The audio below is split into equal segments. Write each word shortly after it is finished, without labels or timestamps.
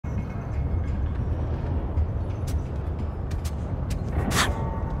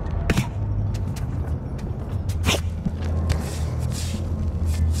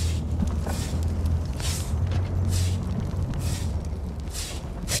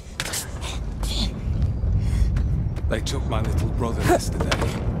They took my little brother yesterday.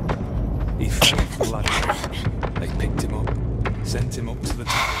 He fell off the ladder. They picked him up, sent him up to the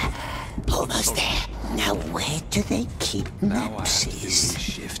tower. Almost there. Now where do they keep Now I have to do Napsies? his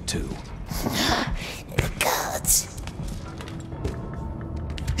shift too. Regards.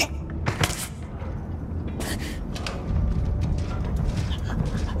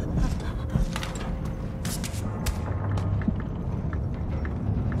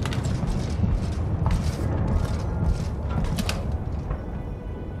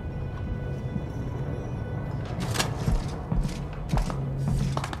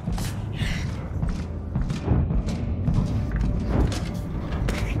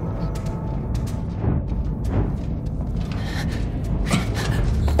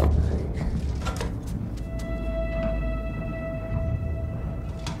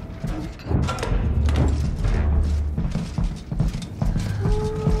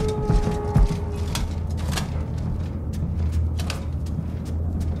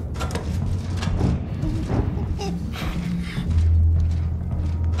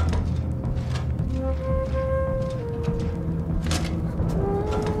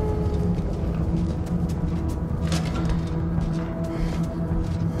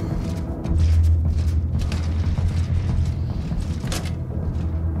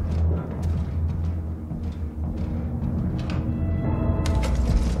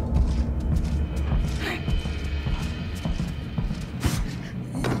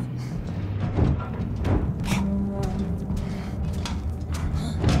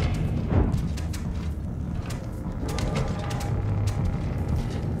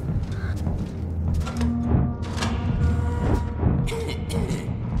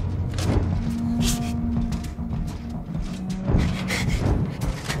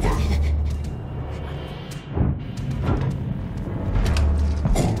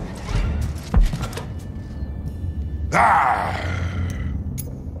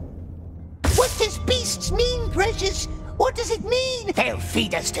 What does beasts mean, precious? What does it mean? They'll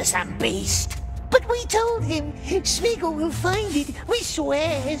feed us to some beast. But we told him. Smeagol will find it, we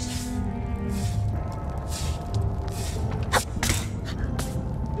swears.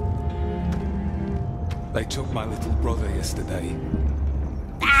 They took my little brother yesterday.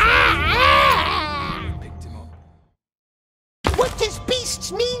 Picked him up. What does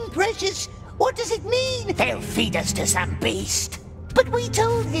beasts mean, precious? What does it mean? They'll feed us to some beast. But we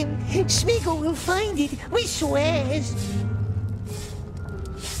told him. Smeagol will find it, we swears.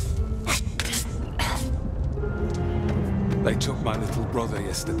 They took my little brother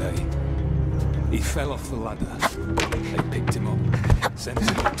yesterday. He fell off the ladder. They picked him up, sent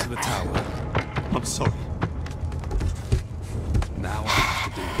him up to the tower. I'm sorry. Now I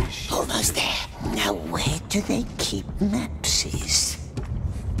have to do his shift. Almost there. Now where do they keep Napsies?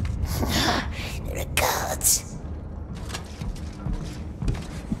 Regards.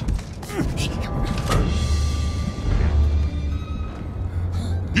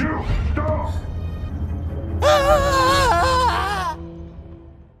 You stop!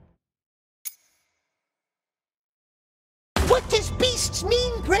 What does beasts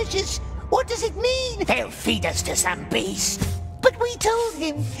mean, precious? What does it mean? They'll feed us to some beast. But we told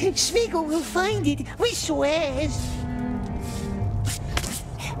him. Smeagol will find it, we swears.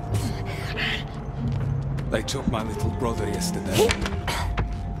 They took my little brother yesterday.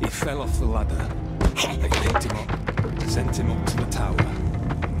 He fell off the ladder. They picked him up, sent him up to the tower.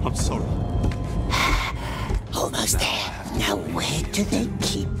 I'm sorry. Almost there. Now where do they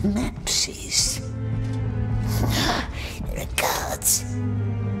keep Napsies? Regards.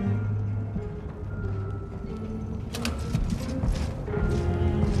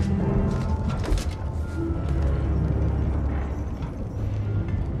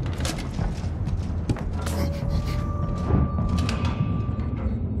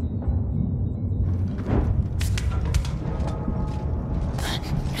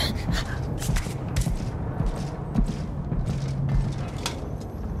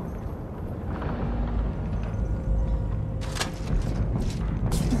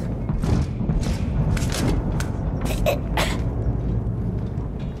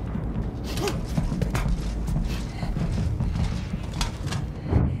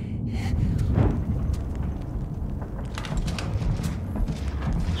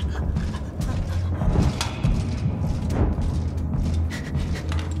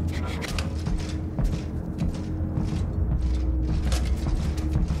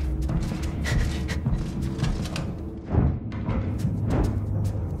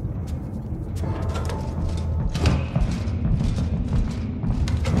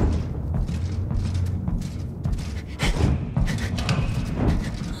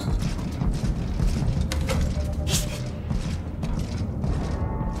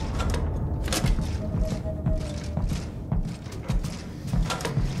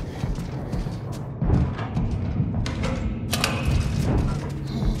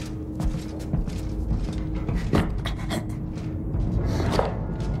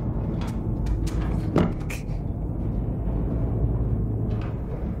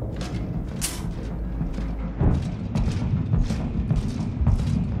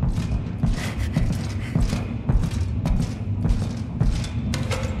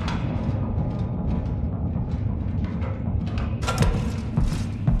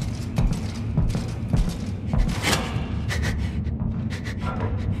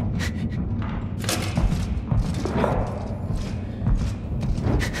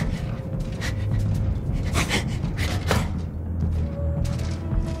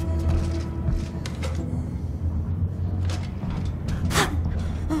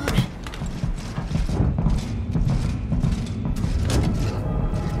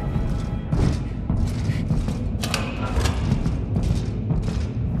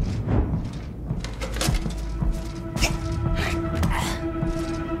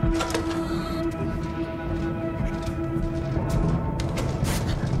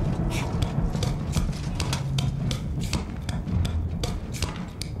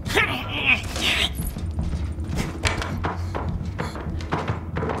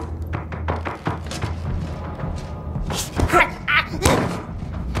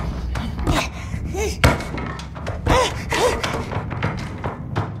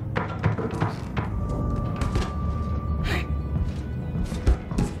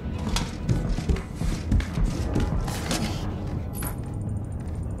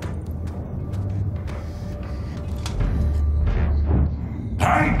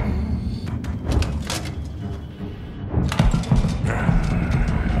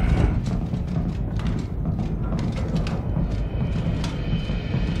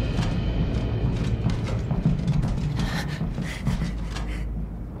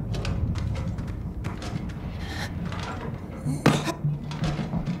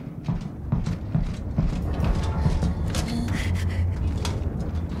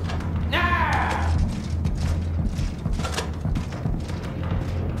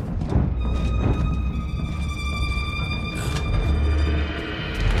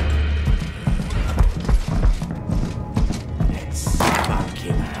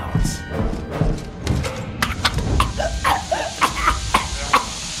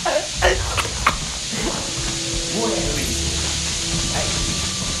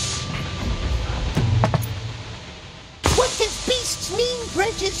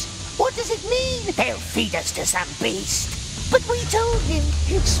 They'll feed us to some beast. But we told him,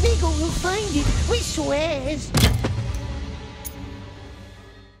 Smeagol will find it, we swears.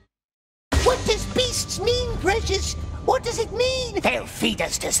 What does beasts mean, precious? What does it mean? They'll feed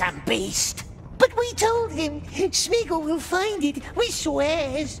us to some beast. But we told him, Smeagol will find it, we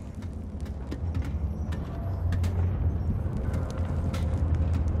swears.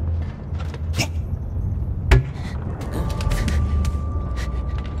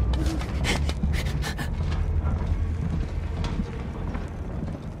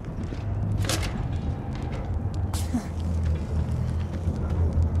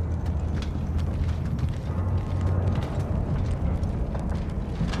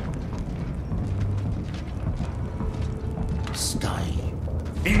 Stay.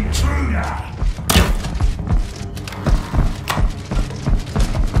 Intruder!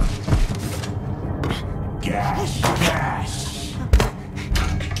 Gas, gas!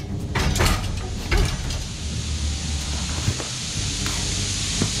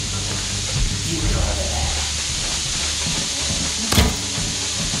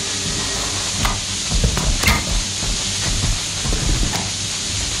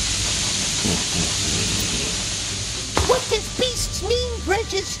 What does beasts mean,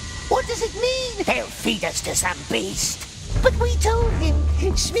 precious? What does it mean? They'll feed us to some beast. But we told him,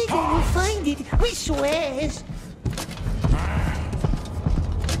 Smeagol will find it, we swears.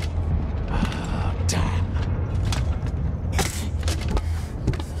 Damn.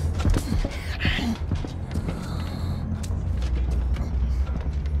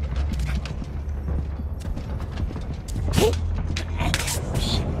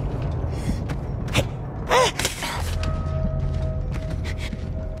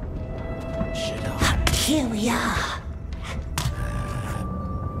 Here we are.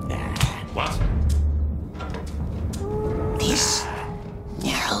 What? This?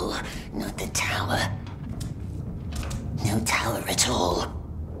 No, not the tower. No tower at all.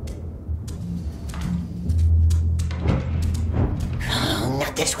 Oh,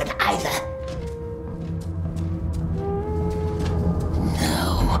 not this one either.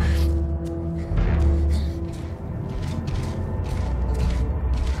 No.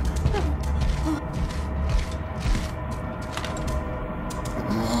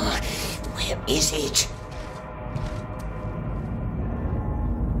 Where is it?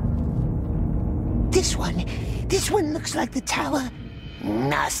 This one looks like the tower.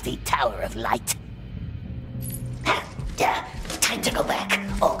 Nasty tower of light. Time to go back.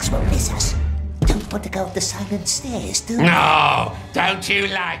 Orcs will miss us. Don't want to go up the silent stairs, do you? No! Don't you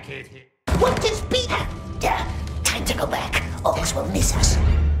like it? What does beat? Time to go back. Orcs will miss us.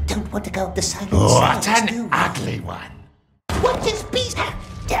 Don't want to go up the silent What stairs, do an you? ugly one. What does beat?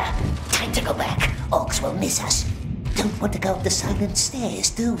 Time to go back. Orcs will miss us. Don't want to go up the silent stairs,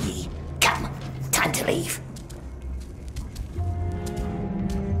 do we? Come, time to leave.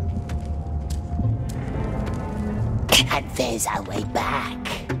 And there's our way back.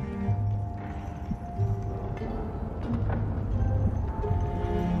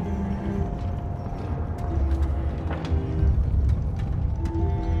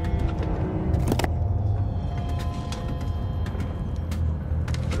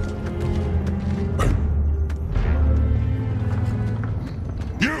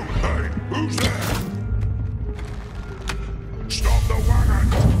 You! Hey, who's there? Stop the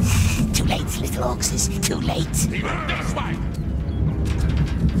wagon! Too late, little orcses, too late. Even this way!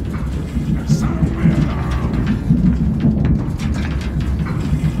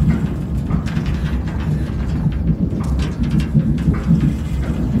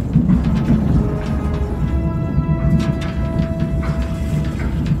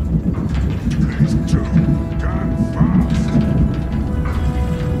 These two got fast.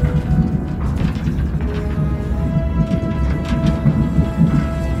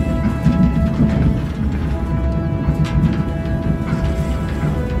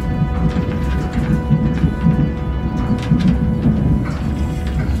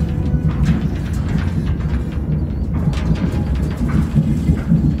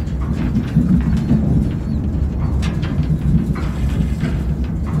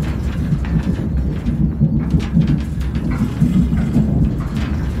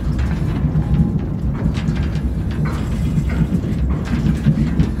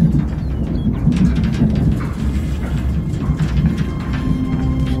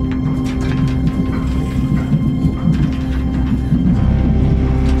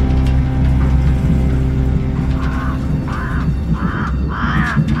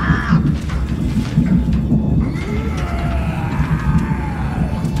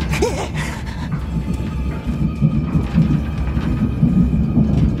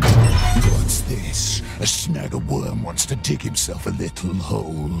 Gollum wants to dig himself a little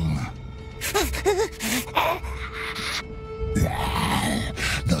hole.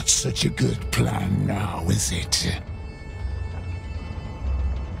 Not such a good plan now, is it?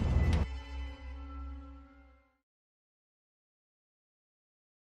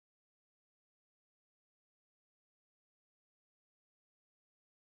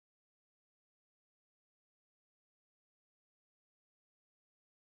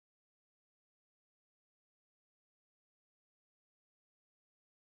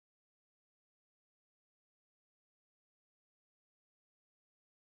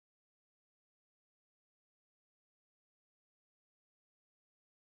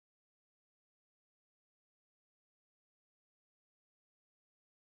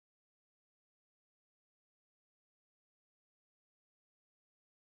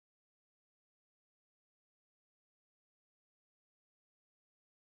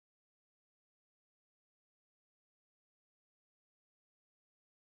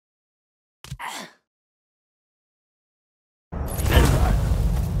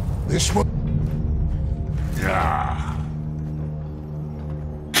 This one.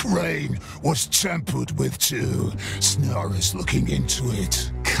 Crane was tampered with too. Snorri's looking into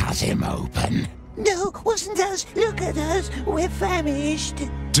it. Cut him open. No, wasn't us. Look at us. We're famished.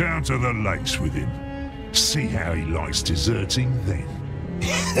 Down to the lakes with him. See how he likes deserting then.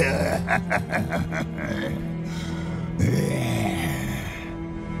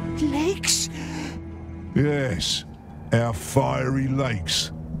 Lakes? Yes, our fiery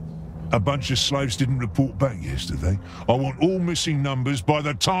lakes. A bunch of slaves didn't report back yesterday. I want all missing numbers by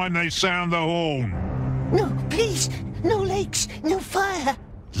the time they sound the horn. No, please. No lakes, no fire.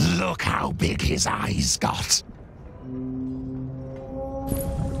 Look how big his eyes got.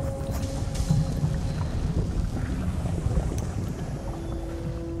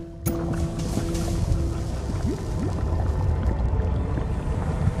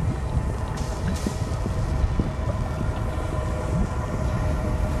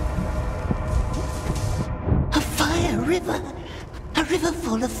 A river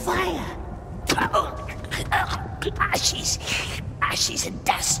full of fire. Ashes. Ashes and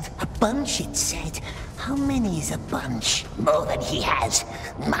dust. A bunch, it said. How many is a bunch? More than he has.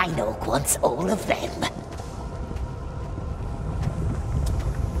 Mine oak wants all of them.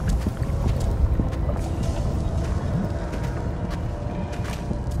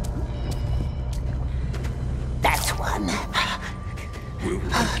 That's one.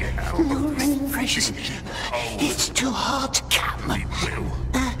 No running, precious. It's too hot. Come.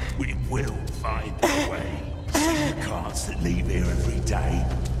 We will find a way. See the carts that leave here every day,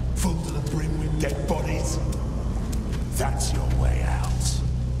 full to the brim with dead bodies? That's your way out.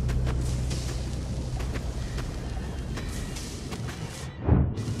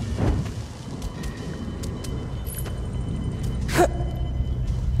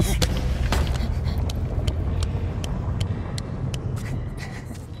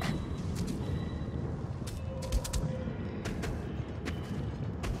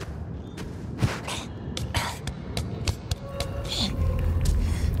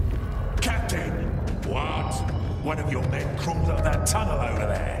 One of your men crawled up that tunnel over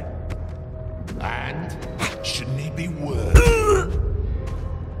there. And shouldn't he be worthy?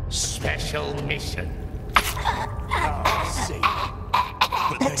 Special mission. Oh, see.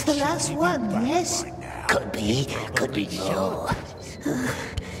 That's the last one, yes? Right Could be more.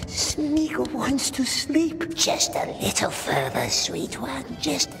 Smeagol wants to sleep. Just a little further, sweet one.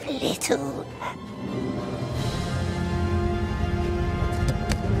 Just a little.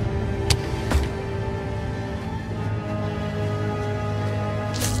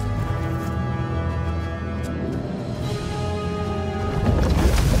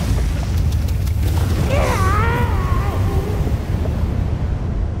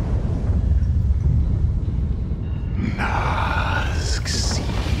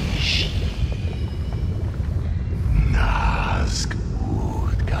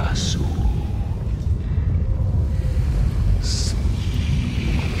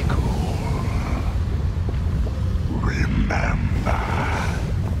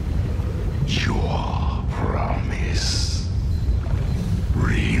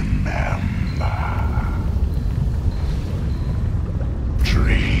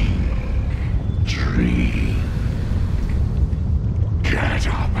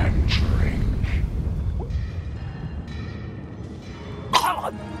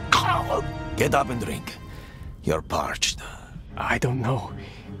 Get up and drink. You're parched. I don't know.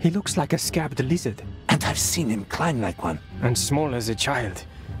 He looks like a scabbed lizard. And I've seen him climb like one. And small as a child.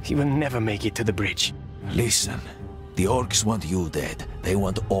 He will never make it to the bridge. Listen, the orcs want you dead. They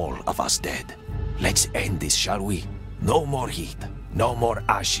want all of us dead. Let's end this, shall we? No more heat, no more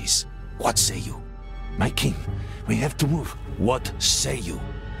ashes. What say you? My king, we have to move. What say you?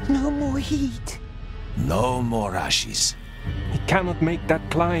 No more heat. No more ashes. He cannot make that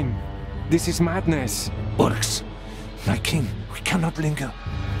climb. This is madness. Orcs, My king, we cannot linger.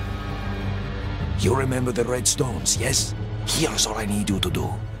 you remember the red stones, yes? Here's all I need you to do.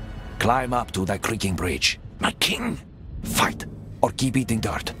 Climb up to that creaking bridge. My king! Fight, or keep eating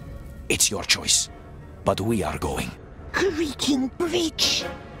dirt. It's your choice. But we are going. Creaking bridge.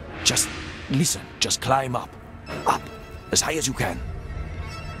 Just listen, just climb up. Up, as high as you can.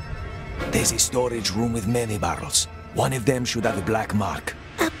 There's a storage room with many barrels. One of them should have a black mark.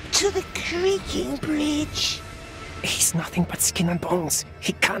 Up to the creaking bridge. He's nothing but skin and bones.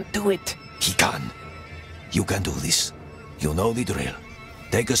 He can't do it. He can. You can do this. You know the drill.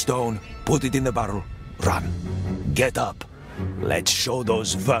 Take a stone, put it in the barrel, run. Get up. Let's show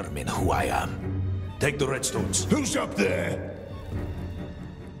those vermin who I am. Take the red stones. Who's up there?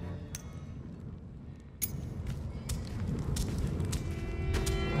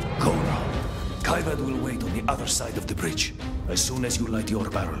 Go now. Kaivad will wait on the other side of the bridge. As soon as you light your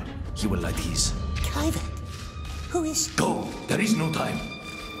barrel, he will light his. Kyvan, who is... Go! There is no time.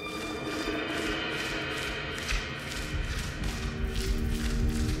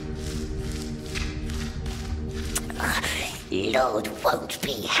 Lord won't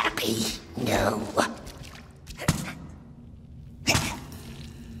be happy, no.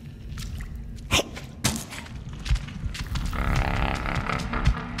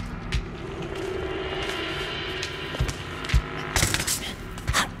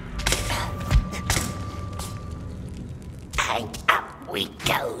 And up we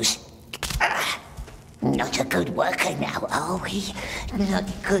goes. Not a good worker now, are we? Not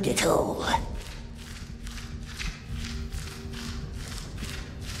good at all.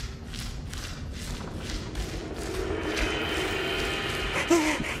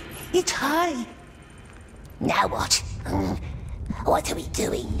 It's high. Now what? What are we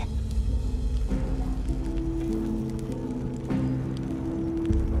doing?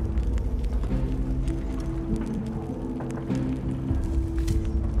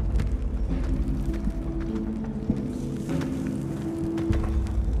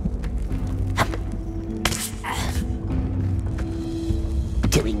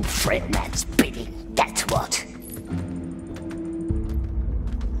 Doing Fredman's bidding, that's what.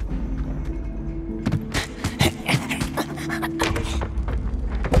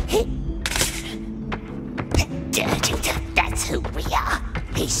 Dirt Eater, that's who we are.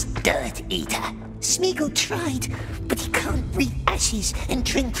 He's Dirt Eater. Smeagol tried, but he can't breathe ashes and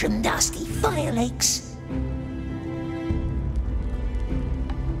drink from nasty fire lakes.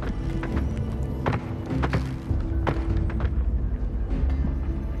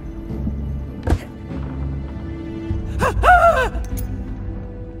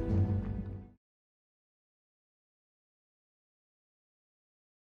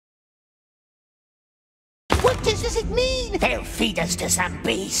 What does it mean? They'll feed us to some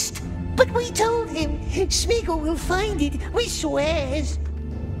beast. But we told him. Smeagol will find it, we swears.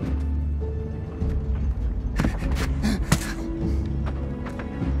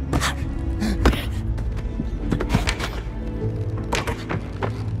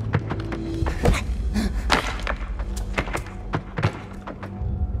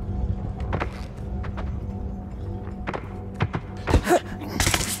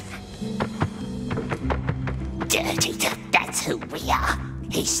 Dirt Eater, that's who we are.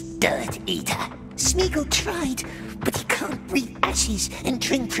 He's Dirt Eater. Smeagol tried, but he can't breathe ashes and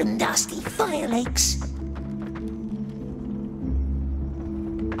drink from nasty fire lakes.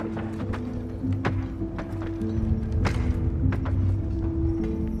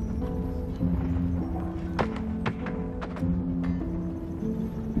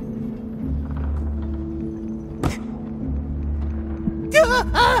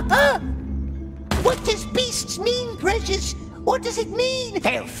 What does beasts mean, precious? What does it mean?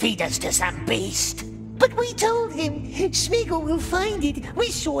 They'll feed us to some beast. But we told him. Smeagol will find it, we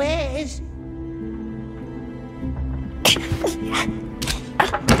swears.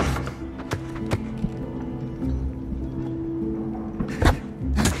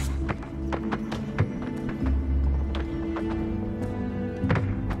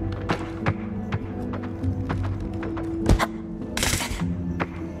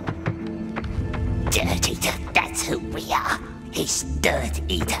 Dirt Eater, that's who we are. He's Dirt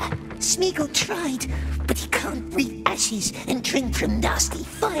Eater. Smeagol tried, but he can't breathe ashes and drink from nasty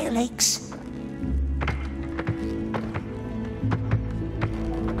fire lakes.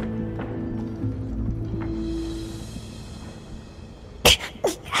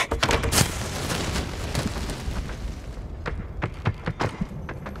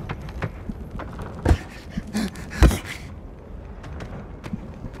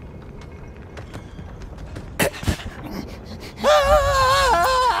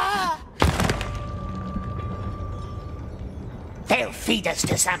 feed us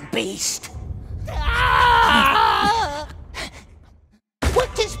to some beast.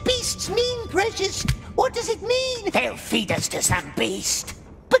 What does beasts mean, precious? What does it mean? They'll feed us to some beast.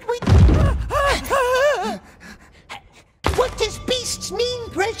 But we... What does beasts mean,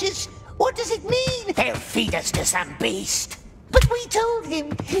 precious? What does it mean? They'll feed us to some beast. But we told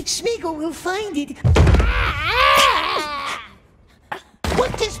him, Smeagol will find it.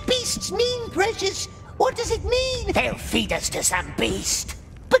 What does beasts mean, precious? What does it mean? They'll feed us to some beast.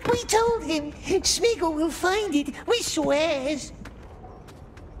 But we told him, Smeagol will find it, we swears.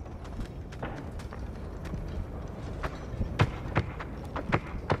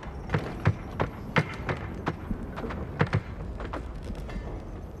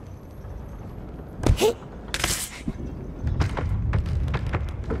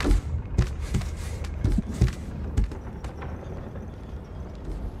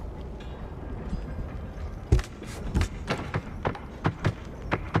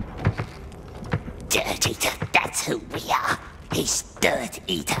 Dirt Eater, that's who we are. He's Dirt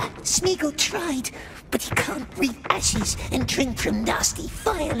Eater. Smeagol tried, but he can't breathe ashes and drink from nasty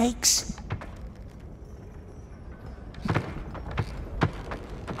fire lakes.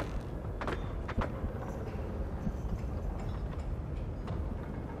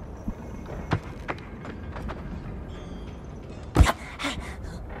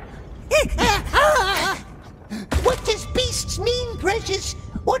 What does beasts mean, precious?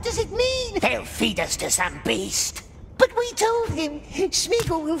 What does it mean? They'll feed us to some beast. But we told him,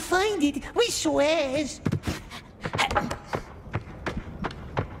 Smeagol will find it, we swears.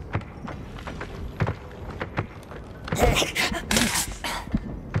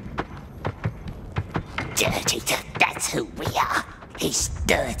 Dirt Eater, that's who we are. He's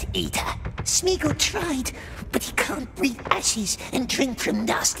Dirt Eater. Smeagol tried, but he can't breathe ashes and drink from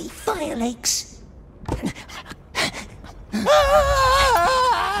nasty fire lakes.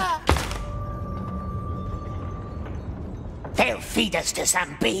 They'll feed us to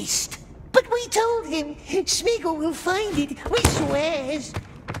some beast. But we told him, Smeagol will find it, we swears.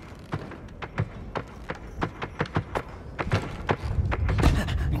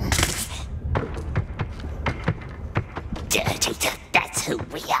 Dirt Eater, that's who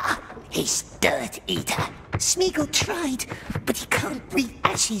we are. He's Dirt Eater. Smeagol tried, but he can't breathe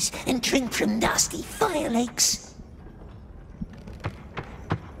ashes and drink from nasty fire lakes.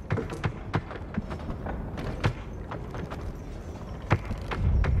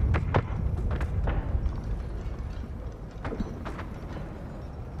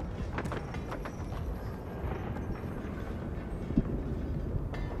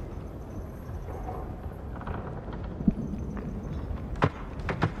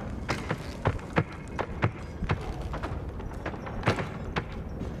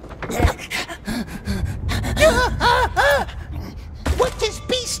 What does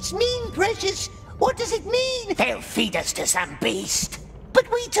beasts mean, precious? What does it mean? They'll feed us to some beast. But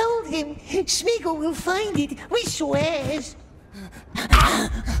we told him, Smeagol will find it, we swears.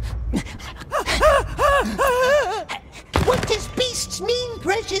 What does beasts mean,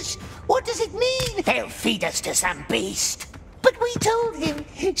 precious? What does it mean? They'll feed us to some beast. But we told him,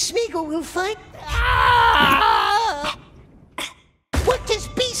 Smeagol will find... What does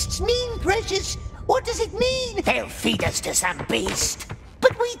beasts mean, precious? What does it mean? They'll feed us to some beast.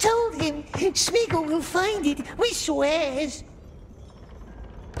 But we told him, Smeagol will find it, we swears.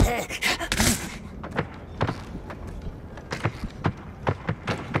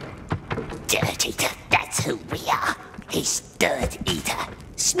 Dirt Eater, that's who we are. He's Dirt Eater.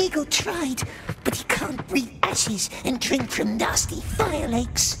 Smeagol tried, but he can't breathe ashes and drink from nasty fire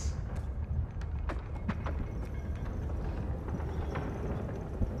lakes.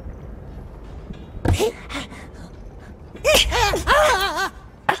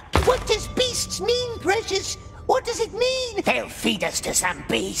 What does beasts mean, precious? What does it mean? They'll feed us to some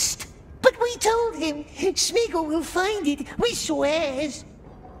beast. But we told him, Smeagol will find it, we swears.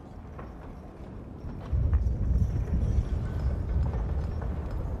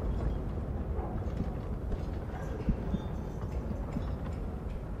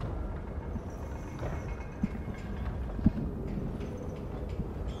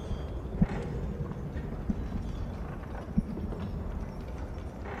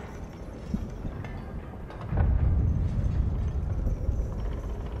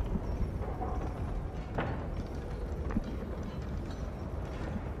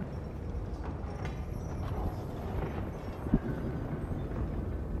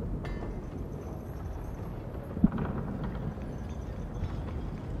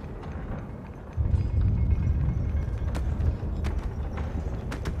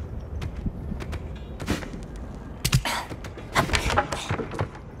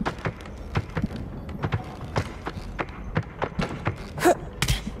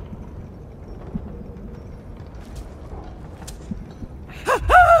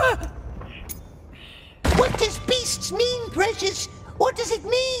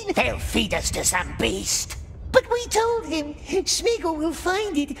 feed us to some beast. But we told him, Smeagol will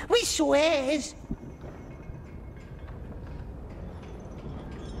find it, we swears.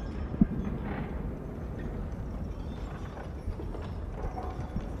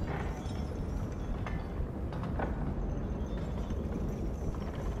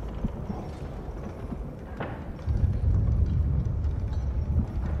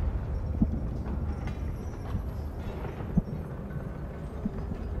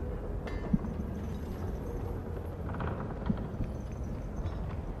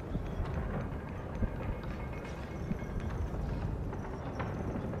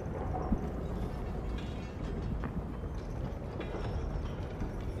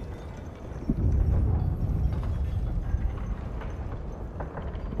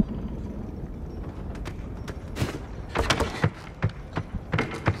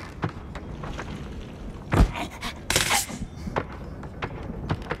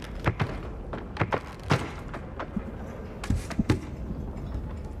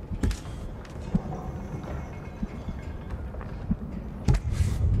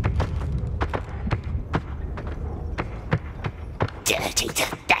 Dirt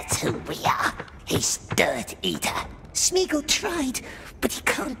Eater, that's who we are. He's Dirt Eater. Smeagol tried, but he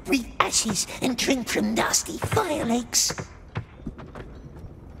can't breathe ashes and drink from nasty fire lakes.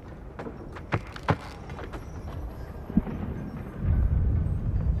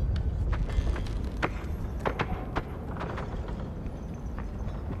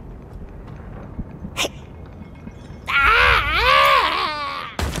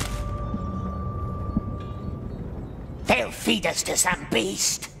 They'll feed us to some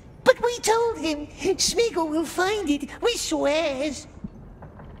beast. But we told him, Smeagol will find it, we swears.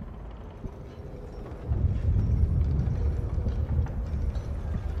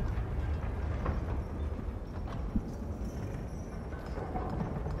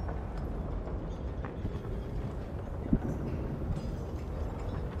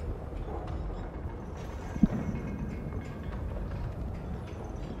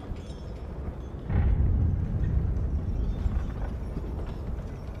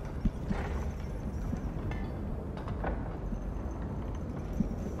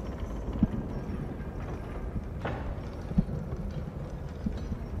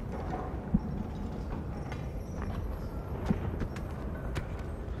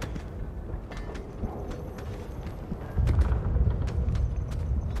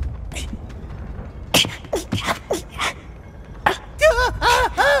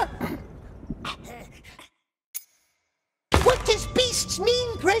 What does beasts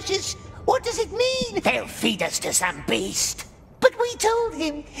mean, precious? What does it mean? They'll feed us to some beast. But we told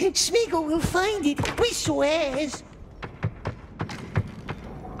him, Smeagol will find it, we swears.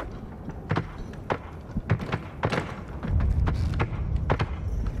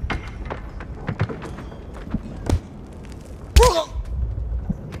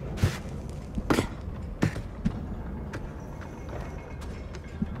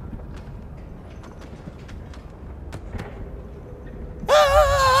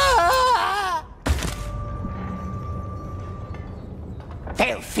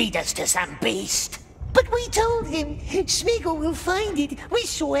 They'll feed us to some beast. But we told him, Smeagol will find it, we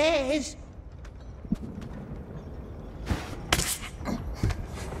swears.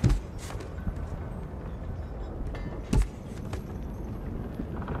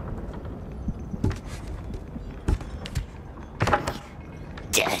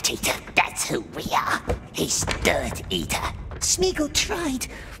 Dirt Eater, that's who we are. He's Dirt Eater. Smeagol tried,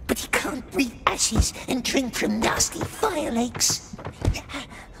 but he can't breathe ashes and drink from nasty fire lakes.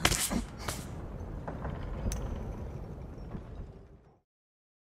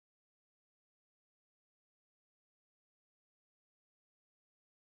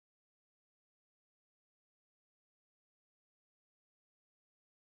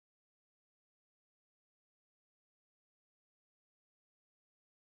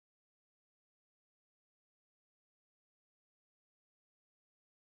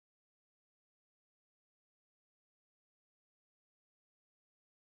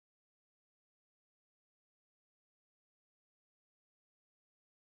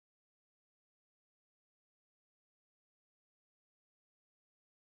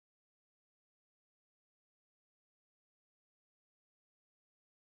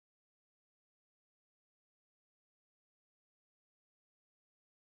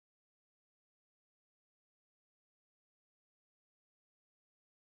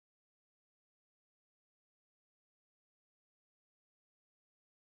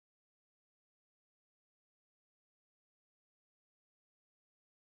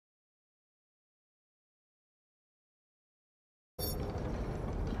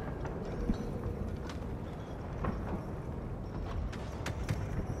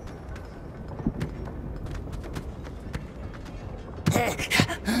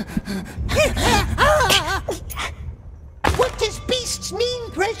 What does beasts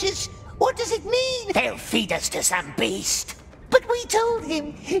mean, precious? What does it mean? They'll feed us to some beast. But we told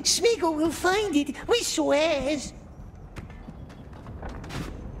him. Smeagol will find it, we swears.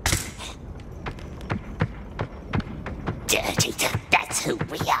 Dirt Eater, that's who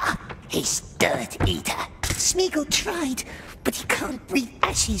we are. He's Dirt Eater. Smeagol tried, but he can't breathe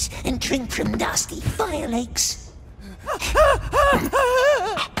ashes and drink from nasty fire lakes.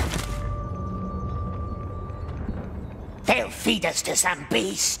 They'll feed us to some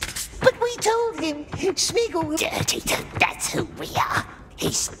beast. But we told him. Smeagol will... Dirt Eater, that's who we are.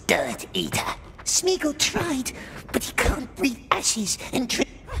 He's Dirt Eater. Smeagol tried, but he can't breathe ashes and drink...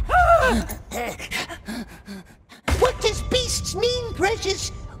 What does beasts mean,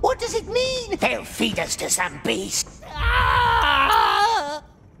 precious? What does it mean? They'll feed us to some beast.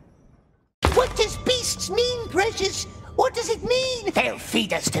 What does beasts mean, precious? What does it mean? They'll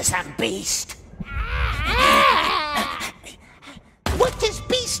feed us to some beast. What does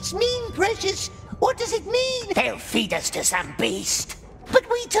beasts mean, precious? What does it mean? They'll feed us to some beast. But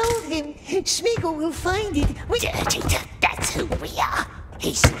we told him. Smeagol will find it. Dirt Eater, that's who we are.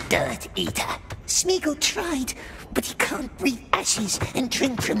 He's Dirt Eater. Smeagol tried, but he can't breathe ashes and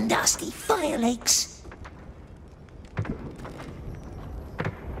drink from nasty fire lakes.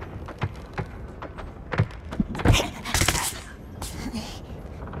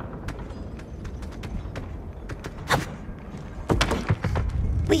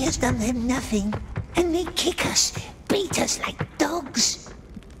 We has done them nothing, and they kick us, beat us like dogs.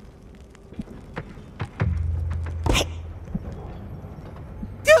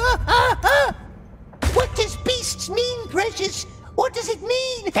 What does beasts mean, precious? What does it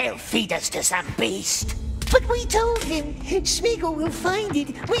mean? They'll feed us to some beast. But we told him. Smeagol will find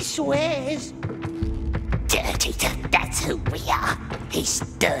it, we swears. Dirt Eater, that's who we are. He's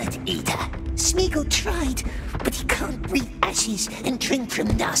Dirt Eater. Smeagol tried, but he can't breathe ashes and drink from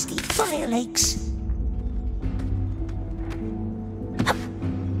nasty fire lakes.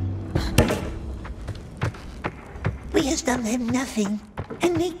 We has done them nothing,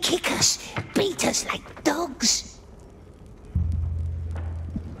 and they kick us, beat us like dogs.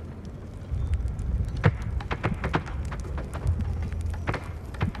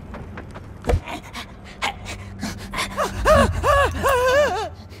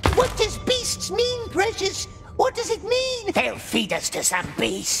 What does beasts mean, precious? What does it mean? They'll feed us to some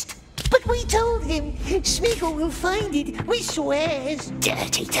beast. But we told him. Smeagol will find it, we swears.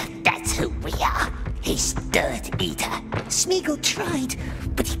 Dirt Eater, that's who we are. He's Dirt Eater. Smeagol tried,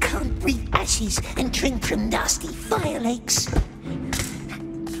 but he can't breathe ashes and drink from nasty fire lakes.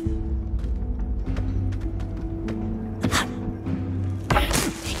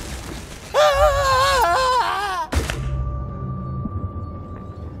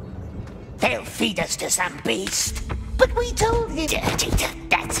 They'll feed us to some beast. But we told him. Dirt Eater,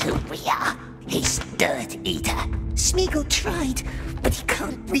 that's who we are. He's Dirt Eater. Smeagol tried, but he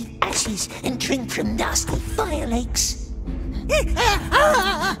can't breathe ashes and drink from nasty fire lakes.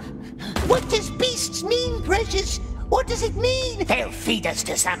 What does beasts mean, precious? What does it mean? They'll feed us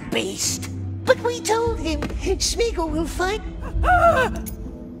to some beast. But we told him. Smeagol will find...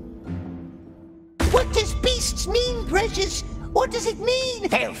 What does beasts mean, precious? What does it mean?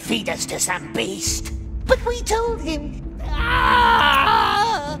 They'll feed us to some beast. But we told him.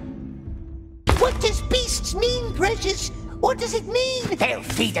 What does beasts mean, precious? What does it mean? They'll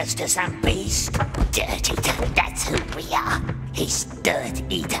feed us to some beast. Dirt Eater, that's who we are. He's Dirt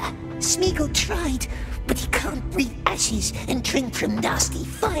Eater. Smeagol tried, but he can't breathe ashes and drink from nasty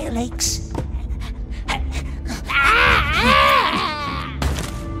fire lakes.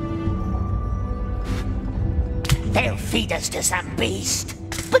 They'll feed us to some beast.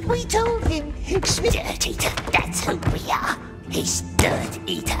 But we told him. Dirt Eater, that's who we are. He's Dirt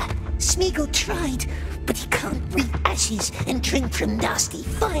Eater. Smeagol tried, but he can't breathe ashes and drink from nasty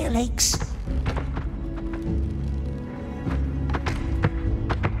fire lakes.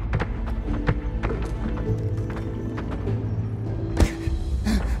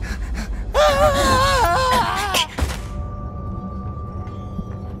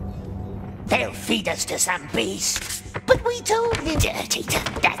 They'll feed us to some beast. But we told him. Dirt Eater,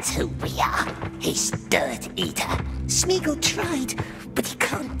 that's who we are. He's Dirt Eater. Smeagol tried, but he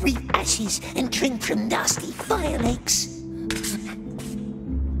can't breathe ashes and drink from nasty fire lakes.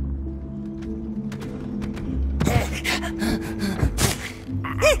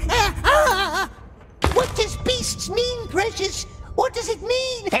 What does beasts mean, precious? What does it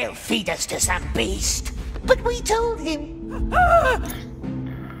mean? They'll feed us to some beast. But we told him.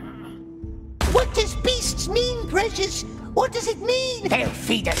 What does beasts mean, precious? What does it mean? They'll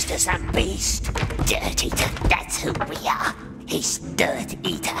feed us to some beast. Dirt Eater, that's who we are. He's Dirt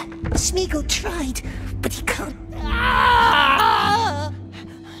Eater. Smeagol tried, but he can't.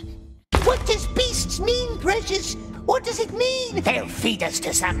 What does beasts mean, precious? What does it mean? They'll feed us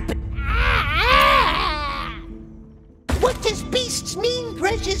to some. What does beasts mean,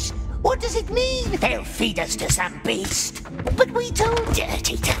 precious? What does it mean? They'll feed us to some beast. But we told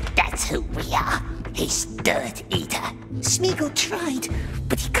Dirt Eater, that's who we are. He's Dirt Eater. Smeagol tried,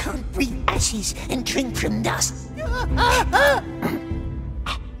 but he can't breathe ashes and drink from dust.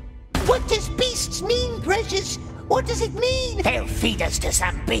 What does beasts mean, precious? What does it mean? They'll feed us to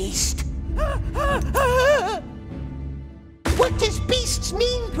some beast. What does beasts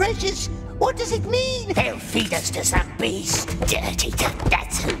mean, precious? What does it mean? They'll feed us to some beast. Dirt Eater,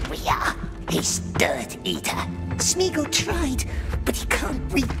 that's who we are. He's Dirt Eater. Smeagol tried, but he can't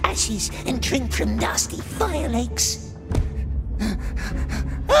breathe ashes and drink from nasty fire lakes.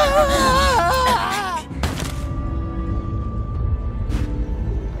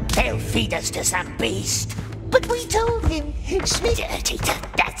 They'll feed us to some beast. But we told him, Dirt Eater,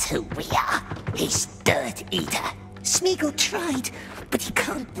 that's who we are. He's Dirt Eater. Smeagol tried, but he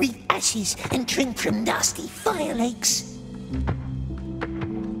can't breathe ashes and drink from nasty fire lakes.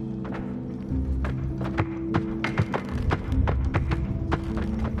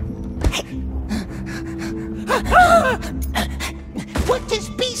 What does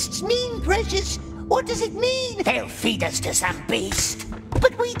beasts mean, precious? What does it mean? They'll feed us to some beast.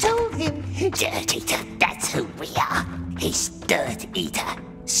 But we told him, Dirt Eater, that's who we are. He's Dirt Eater.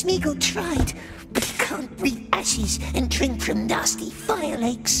 Smeagol tried, but he can't breathe ashes and drink from nasty fire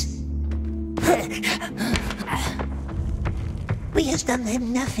lakes. We has done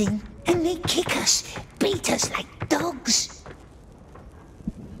them nothing, and they kick us, beat us like dogs.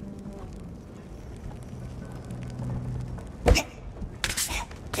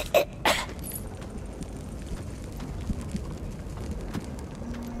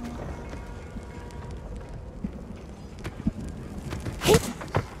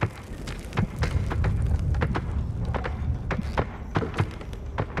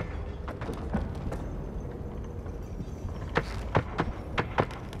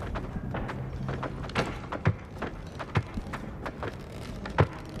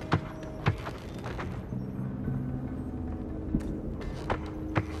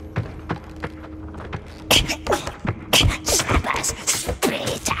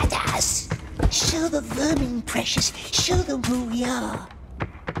 Show the vermin, precious. Show them who we are.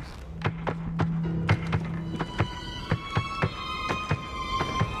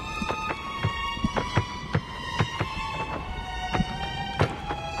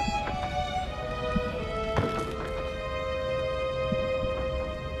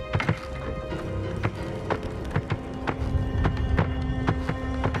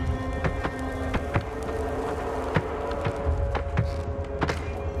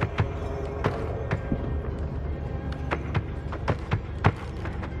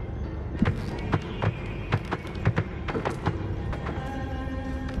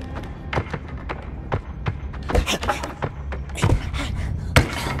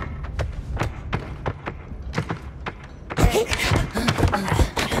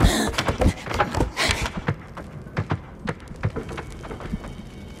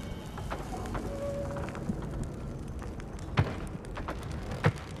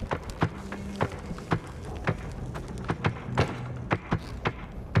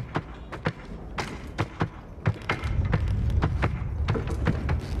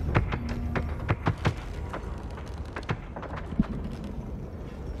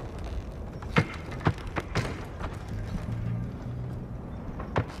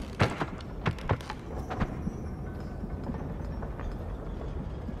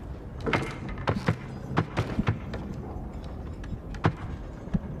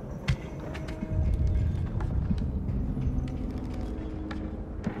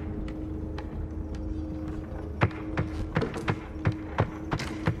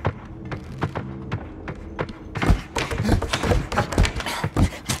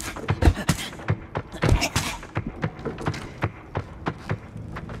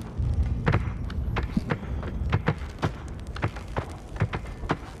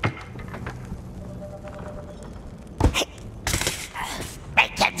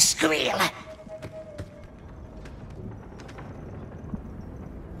 Squeal.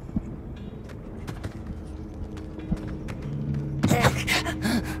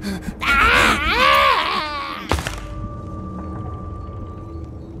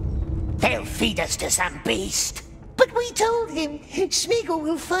 They'll feed us to some beast. But we told him, Smeagol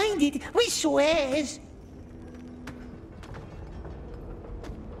will find it, we swears.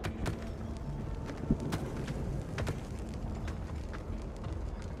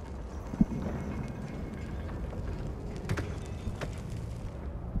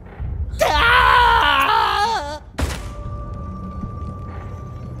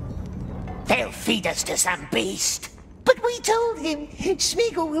 feed us to some beast. But we told him,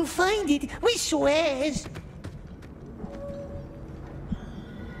 Smeagol will find it, we swears.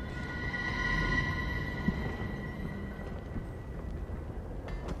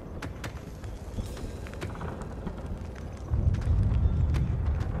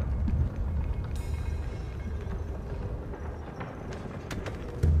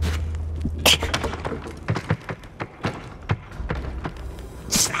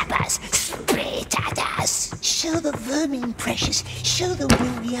 Show the vermin, precious. Show them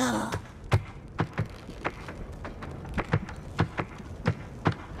where we are.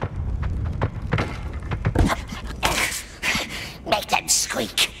 Make them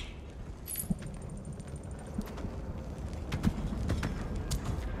squeak.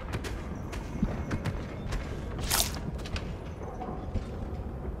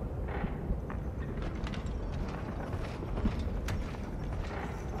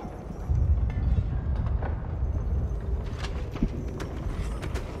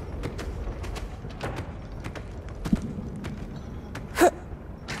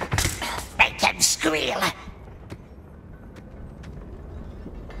 Squeal.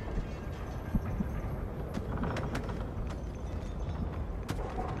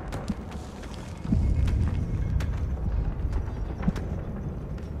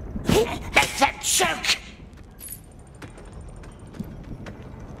 Make them choke.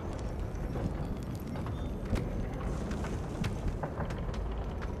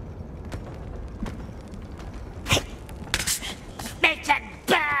 Make them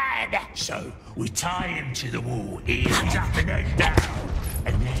burn. So we tie him to the wall, ears up and head down,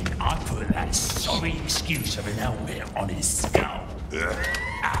 and then I put that sorry excuse of an helmet on his skull.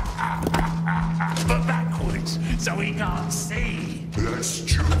 But backwards, so he can't see. That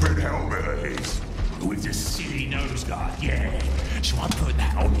stupid helmet of his. With the silly nose guard, yeah. So I put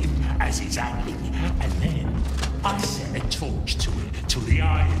that on him as he's angling, and then I set a torch to it till the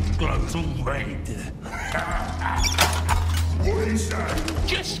iron glows all red. What did he say?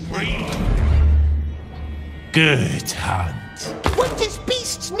 Just breathe. Good hunt. What does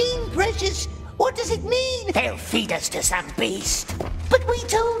beasts mean, precious? What does it mean? They'll feed us to some beast. But we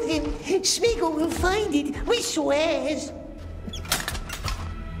told him, Smeagol will find it, we swears.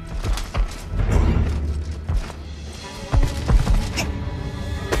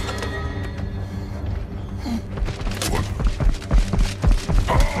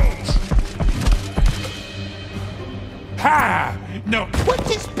 Ha! No. What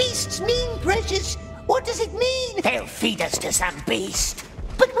does beasts mean, precious? What does it mean? They'll feed us to some beast.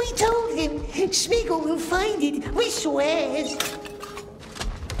 But we told him, Smeagol will find it, we swears.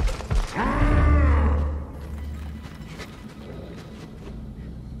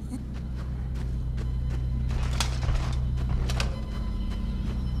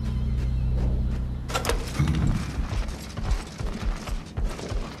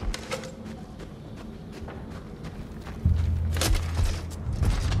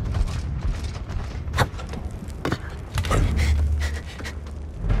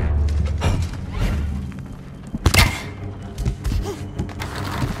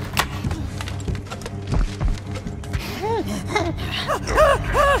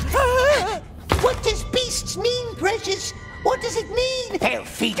 What does beasts mean, precious? What does it mean? They'll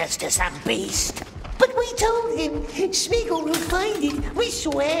feed us to some beast. But we told him, Smeagol will find it, we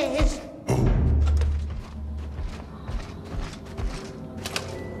swears.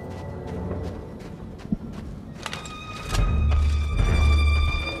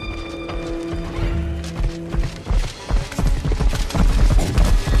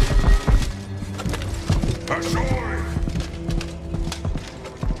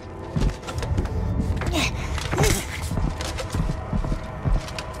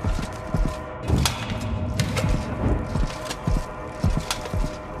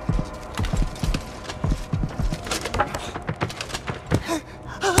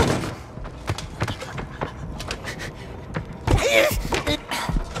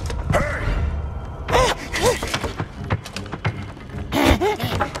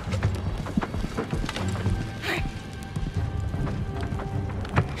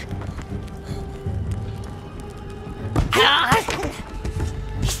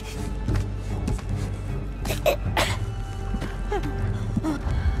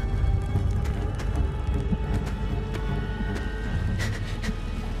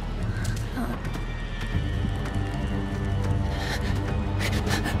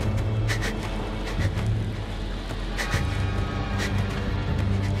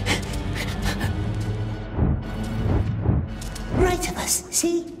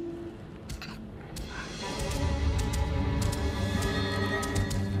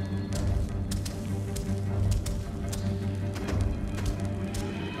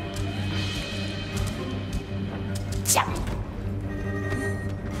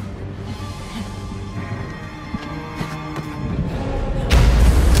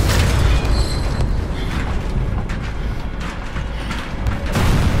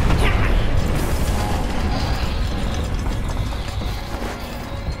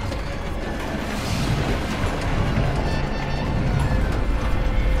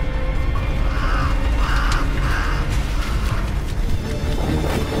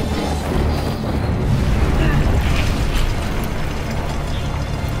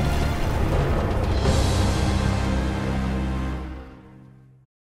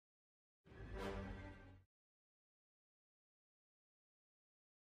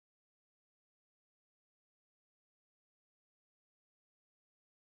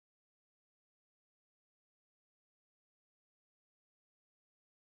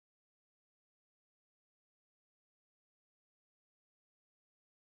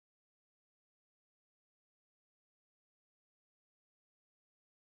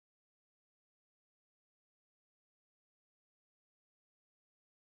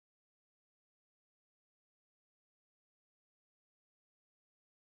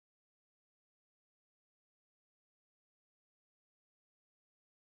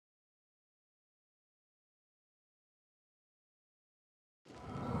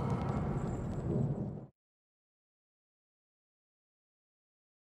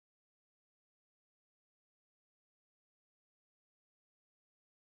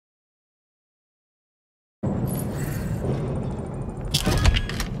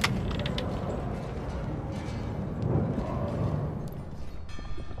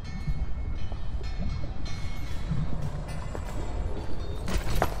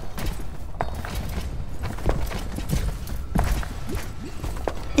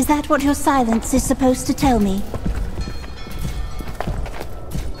 Is that what your silence is supposed to tell me?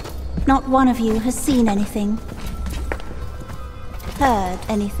 Not one of you has seen anything, heard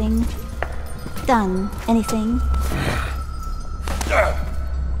anything, done anything.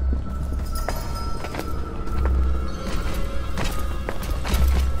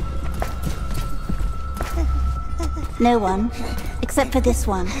 No one, except for this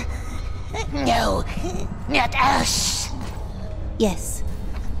one. No, not us. Yes,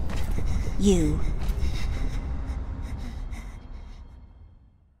 you.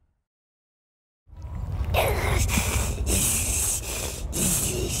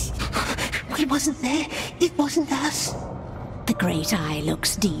 We wasn't there. It wasn't us. The great eye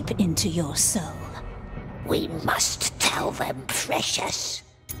looks deep into your soul. We must tell them, precious.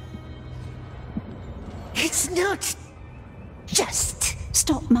 It's not just...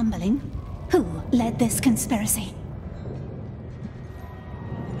 Stop mumbling. Who led this conspiracy?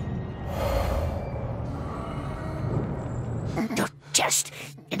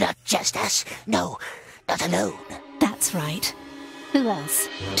 Not just us. No, not alone. That's right. Who else?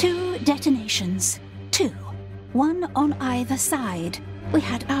 2 detonations. 2. One on either side. We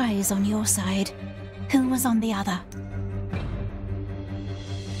had eyes on your side. Who was on the other?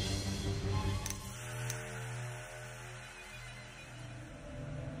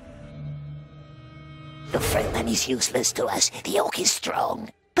 The frail man is useless to us. The orc is strong.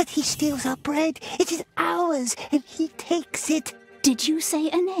 But he steals our bread. It is ours, and he takes it. Did you say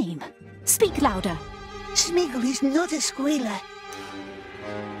a name? Speak louder. Smeagol is not a squealer.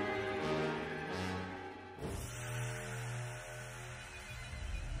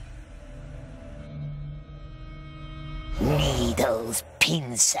 Needles,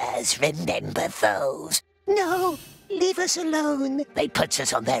 pincers, remember those. No, leave us alone. They put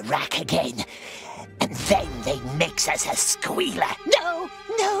us on their rack again. And then they makes us a squealer. No,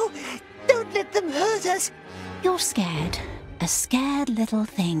 no, don't let them hurt us. You're scared. A scared little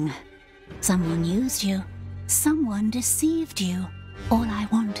thing. Someone used you. Someone deceived you. All I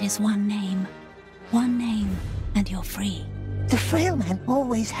want is one name. One name, and you're free. The frail man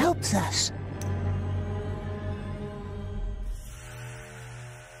always helps us.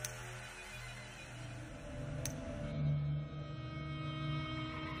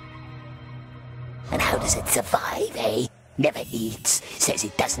 And how does it survive, eh? Never eats, says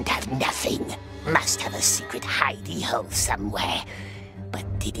it doesn't have nothing. Must have a secret hidey hole somewhere. But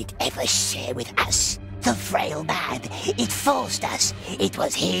did it ever share with us? The frail man. It forced us. It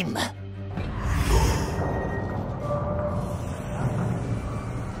was him.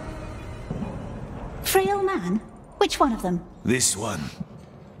 Frail man? Which one of them? This one.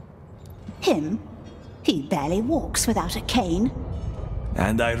 Him? He barely walks without a cane.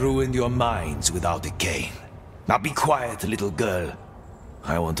 And I ruined your minds without a cane. Now be quiet, little girl.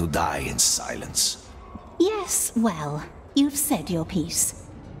 I want to die in silence. Yes, well, you've said your piece.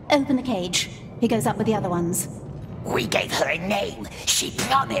 Open the cage. He goes up with the other ones. We gave her a name. She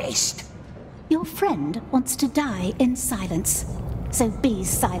promised. Your friend wants to die in silence. So be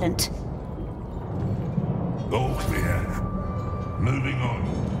silent. All clear. Moving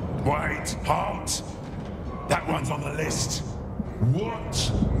on. Wait, halt! That one's on the list.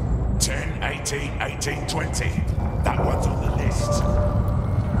 What? 10, 18, 18, 20. That one's on the list.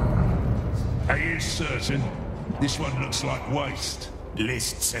 Are you certain? This one looks like waste.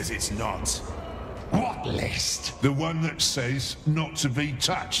 List says it's not. What list? The one that says not to be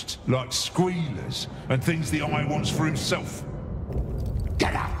touched, like squealers and things the eye wants for himself.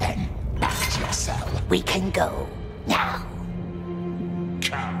 Get up then. Back to your cell. We can go. Now.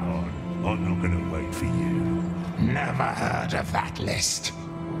 Come on. I'm not gonna wait for you. Never heard of that list.